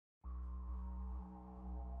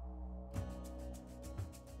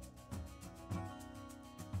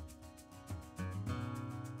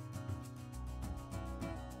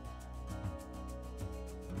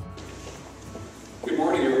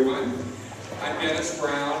I'm Dennis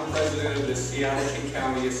Brown, President of the Seattle King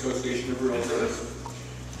County Association of Realtors.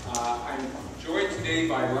 I'm joined today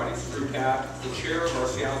by Ronnie Screwcap, the Chair of our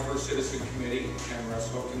Seattle First Citizen Committee, and Russ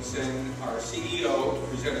Hokinson, our CEO, to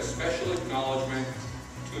present a special acknowledgement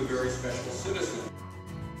to a very special citizen.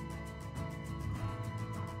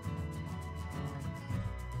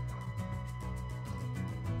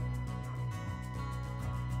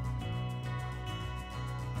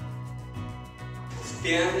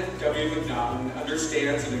 Dan W. McNaughton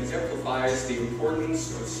understands and exemplifies the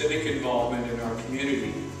importance of civic involvement in our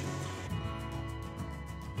community.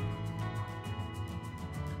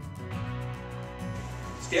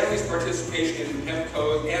 Stanley's participation in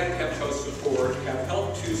PEMCO and PEMCO support have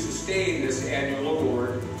helped to sustain this annual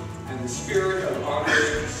award and the spirit of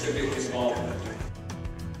honoring civic involvement.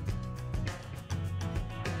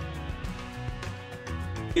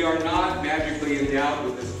 We are not magically endowed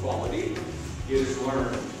with this quality. It is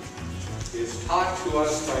learned. It is taught to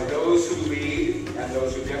us by those who lead and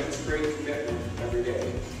those who demonstrate commitment every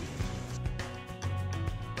day.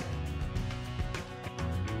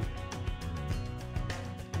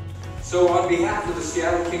 So on behalf of the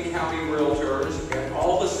Seattle King County Realtors and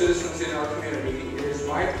all the citizens in our community, it is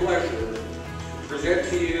my pleasure to present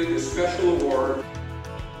to you this special award.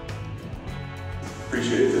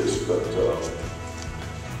 Appreciate this, but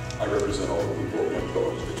I represent all the people of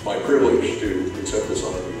PEMCO. It's my privilege to accept this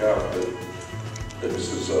on their behalf, but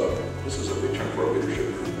this is a big chunk for our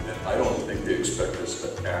leadership group, and I don't think they expect us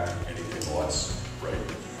to act anything less, right?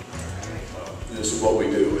 This is what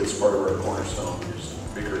we do. It's part of our cornerstone. It's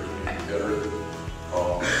make our community better,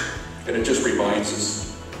 and it just reminds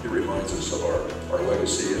us. It reminds us of our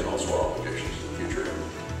legacy and also our obligations in the future,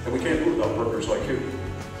 and we can't do it without partners like you.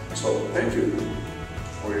 So thank you.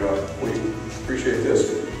 We appreciate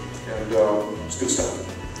this. And it's good stuff.